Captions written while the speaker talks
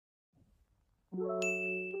Right,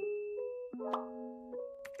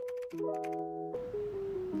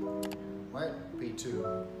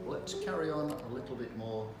 P2. Let's carry on a little bit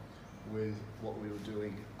more with what we were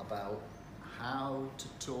doing about how to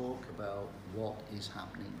talk about what is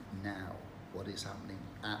happening now, what is happening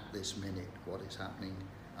at this minute, what is happening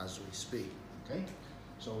as we speak, okay?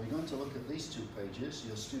 So we're going to look at these two pages,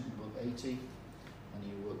 your student book 80 and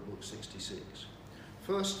your workbook 66.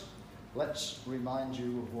 First, let's remind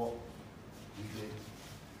you of what we did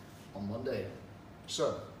on Monday.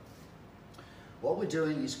 So, what we're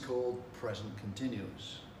doing is called present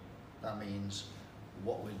continuous. That means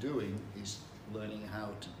what we're doing is learning how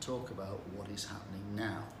to talk about what is happening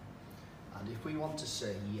now. And if we want to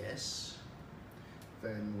say yes,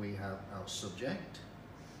 then we have our subject,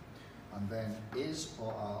 and then is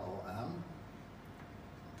or are or am,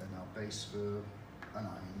 then our base verb and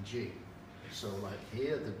ing. So like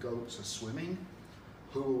here, the goats are swimming.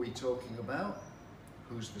 Who are we talking about?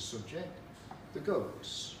 Who's the subject? The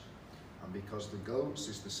goats. And because the goats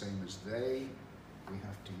is the same as they, we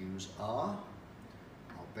have to use are.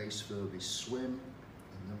 Our base verb is swim,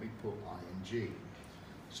 and then we put ing.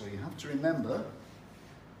 So you have to remember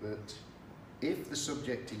that if the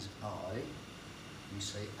subject is I, we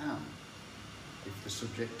say am. If the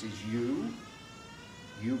subject is you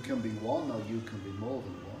can be one or you can be more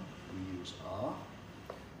than one. We use are.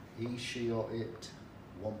 He, she or it,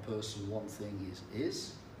 one person, one thing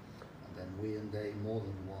is, and then we and they, more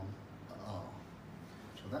than one, are.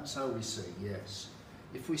 So that's how we say yes.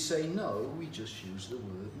 If we say no, we just use the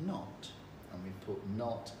word not, and we put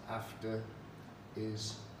not after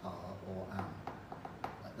is, are or am,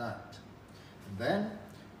 like that. And then,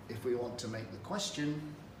 if we want to make the question,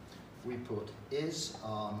 we put is,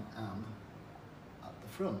 are, am at the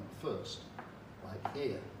front first, like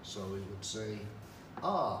here. So we would say,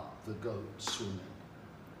 are the goats swimming?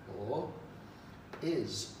 Or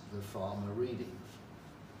is the farmer reading?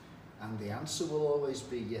 And the answer will always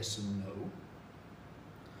be yes and no.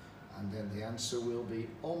 And then the answer will be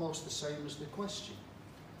almost the same as the question.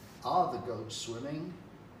 Are the goats swimming?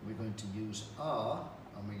 We're going to use are,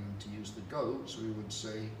 and we're going to use the goats. We would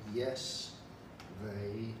say yes,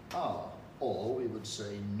 they are. Or we would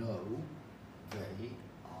say no, they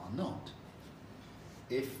are not.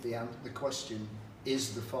 If the question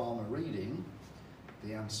is the farmer reading,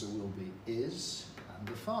 the answer will be is and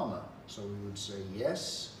the farmer. So we would say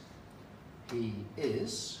yes, he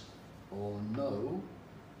is, or no,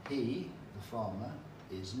 he, the farmer,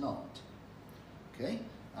 is not. Okay?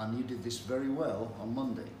 And you did this very well on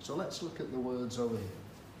Monday. So let's look at the words over here.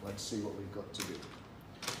 Let's see what we've got to do.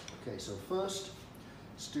 Okay, so first,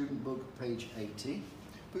 student book, page 80.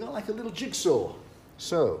 We've got like a little jigsaw.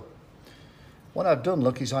 So, what I've done,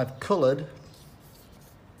 look, is I've coloured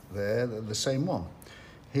there the same one.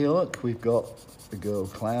 Here, look, we've got the girl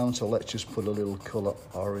clown, so let's just put a little colour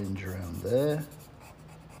orange around there.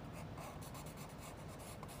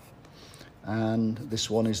 And this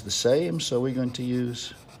one is the same, so we're going to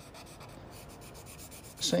use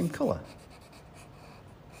the same colour.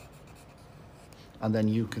 And then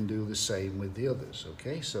you can do the same with the others,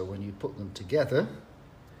 okay? So when you put them together,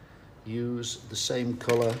 use the same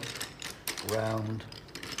colour round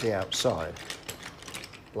the outside,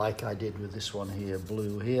 like I did with this one here,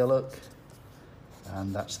 blue here, look,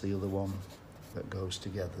 and that's the other one that goes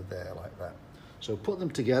together there like that. So put them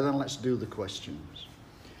together and let's do the questions.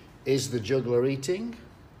 Is the juggler eating?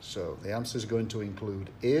 So the answer is going to include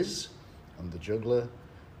is, and the juggler,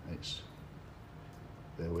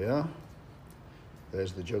 there we are.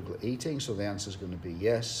 There's the juggler eating, so the answer is going to be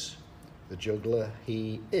yes, the juggler,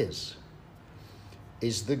 he is.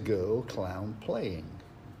 Is the girl clown playing?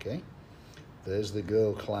 Okay, there's the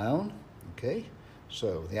girl clown, okay?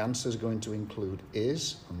 So the answer is going to include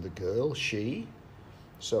is, and the girl, she.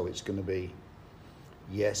 So it's going to be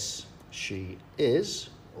yes, she is,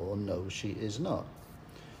 or no, she is not.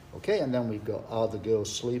 Okay, and then we've got, are the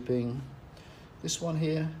girls sleeping? This one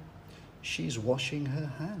here, she's washing her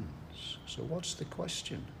hands. So what's the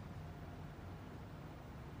question?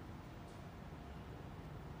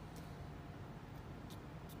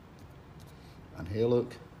 And here,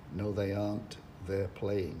 look, no, they aren't, they're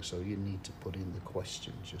playing. So you need to put in the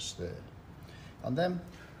question just there. And then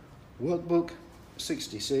workbook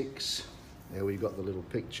 66, there we've got the little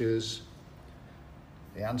pictures.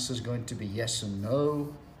 The answer is going to be yes and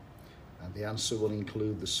no, and the answer will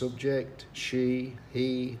include the subject, she,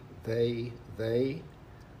 he, they,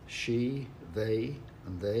 she, they,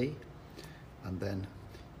 and then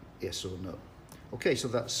yes or no. Okay, so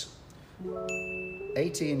that's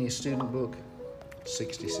 80 in your student book,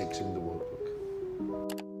 66 in the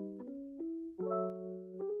workbook.